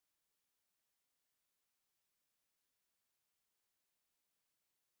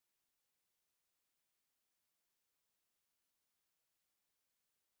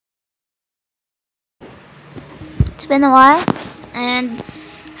It's been a while, and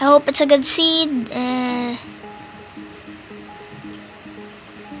I hope it's a good seed.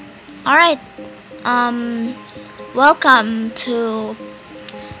 Alright, welcome to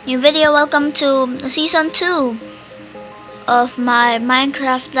new video. Welcome to season 2 of my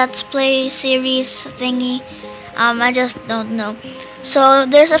Minecraft Let's Play series thingy. I just don't know. So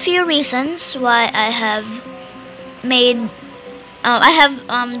there's a few reasons why I have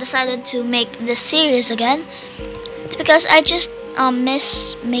decided to make this series again. It's because I just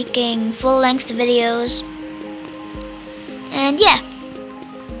miss making full-length videos, and yeah,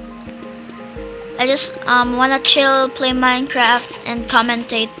 I just wanna chill, play Minecraft, and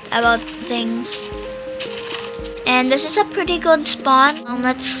commentate about things. And this is a pretty good spawn.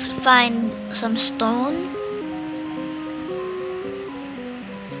 Let's find some stone.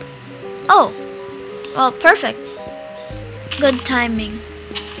 Oh, well, perfect. Good timing.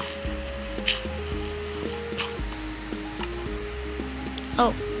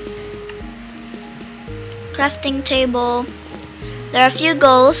 Oh. Crafting table. There are a few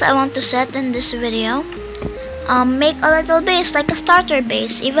goals I want to set in this video. Make a little base, like a starter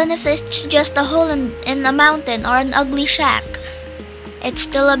base, even if it's just a hole in a mountain or an ugly shack. It's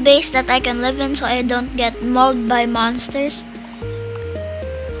still a base that I can live in so I don't get mauled by monsters.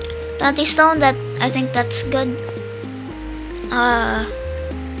 20 stone, I think that's good.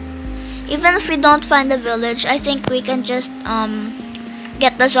 Even if we don't find a village, I think we can just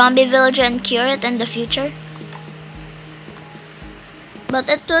get the zombie villager and cure it in the future. But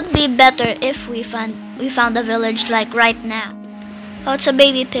it would be better if we found a village like right now. Oh, it's a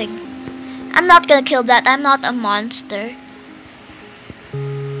baby pig. I'm not gonna kill that. I'm not a monster.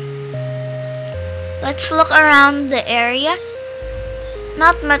 Let's look around the area.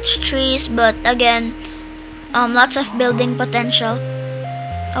 Not much trees, but again, lots of building potential.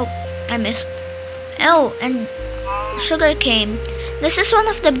 Oh, I missed. Oh, and sugarcane. This is one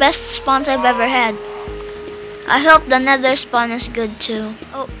of the best spawns I've ever had. I hope the nether spawn is good too.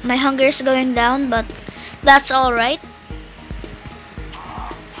 Oh, my hunger is going down, but that's alright.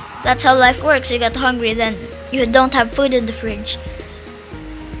 That's how life works. You get hungry, then you don't have food in the fridge.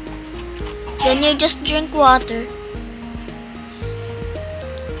 Then you just drink water.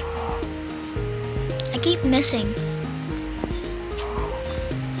 I keep missing.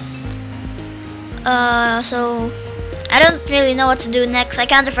 So I don't really know what to do next. I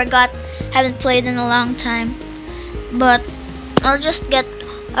kinda forgot. Haven't played in a long time. But I'll just get...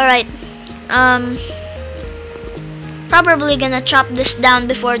 Alright. Probably gonna chop this down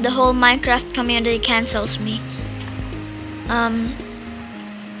before the whole Minecraft community cancels me.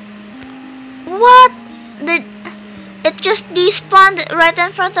 What? It just despawned right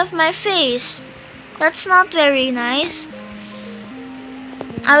in front of my face. That's not very nice.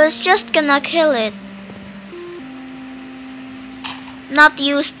 I was just gonna kill it. Not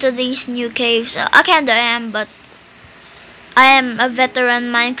used to these new caves. I kinda am, but I am a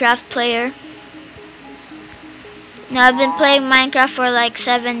veteran Minecraft player. Now I've been playing Minecraft for like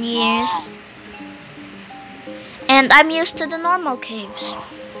 7 years. And I'm used to the normal caves.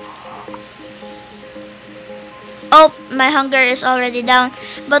 Oh, my hunger is already down.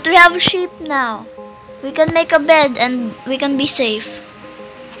 But we have sheep now. We can make a bed and we can be safe.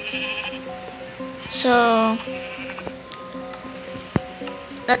 So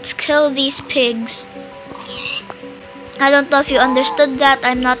let's kill these pigs. I don't know if you understood that.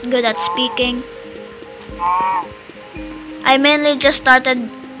 I'm not good at speaking. I mainly just started,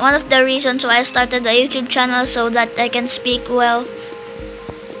 one of the reasons why I started a YouTube channel so that I can speak well.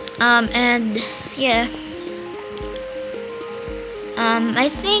 And yeah. I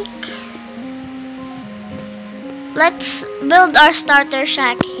think let's build our starter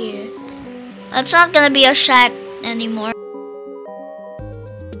shack here. It's not gonna be a shack anymore.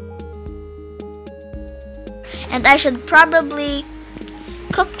 And I should probably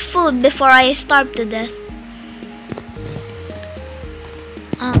cook food before I starve to death.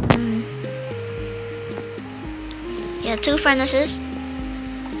 Yeah, 2 furnaces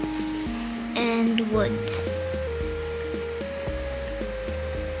and wood.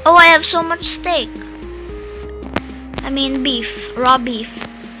 Oh, I have so much steak. I mean beef, raw beef.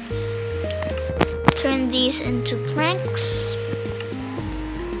 Turn these into planks.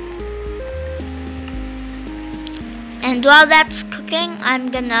 And while that's cooking, I'm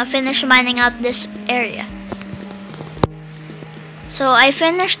gonna finish mining out this area. So I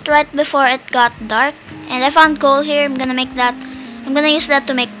finished right before it got dark, and I found coal here. I'm gonna use that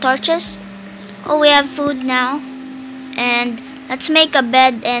to make torches. Oh, we have food now. And let's make a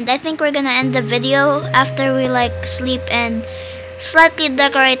bed, and I think we're gonna end the video after we like sleep and slightly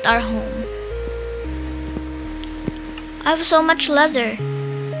decorate our home. I have so much leather.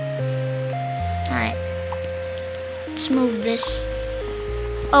 Alright. Let's move this.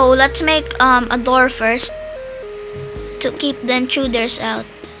 Oh, let's make a door first to keep the intruders out.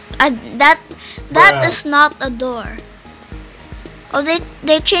 That is not a door. Oh,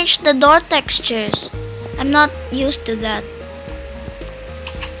 they changed the door textures. I'm not used to that.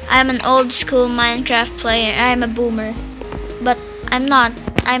 I'm an old school Minecraft player. I'm a boomer. But I'm not.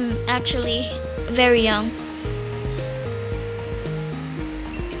 I'm actually very young.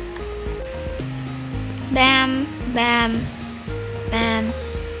 Bam, bam, bam,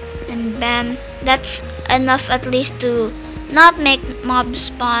 and bam. That's enough at least to not make mobs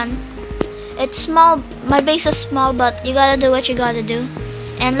spawn. It's small. My base is small, but you gotta do what you gotta do.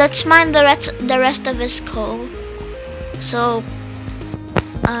 And let's mine the rest of his coal. So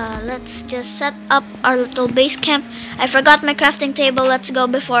let's just set up our little base camp. I forgot my crafting table. Let's go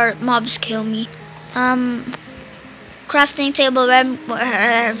before mobs kill me. Crafting table.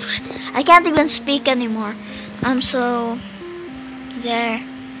 I can't even speak anymore. So there.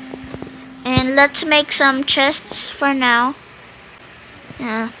 And let's make some chests for now.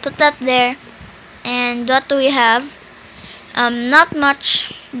 Put that there. And what do we have? Not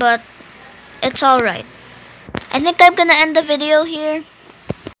much, but it's alright. I think I'm gonna end the video here.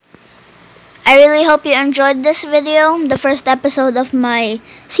 I really hope you enjoyed this video, the first episode of my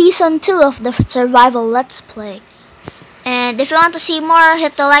Season 2 of the Survival Let's Play. And if you want to see more,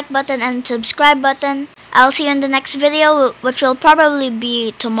 hit the like button and subscribe button. I'll see you in the next video, which will probably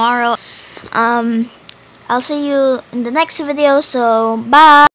be tomorrow. I'll see you in the next video, so bye!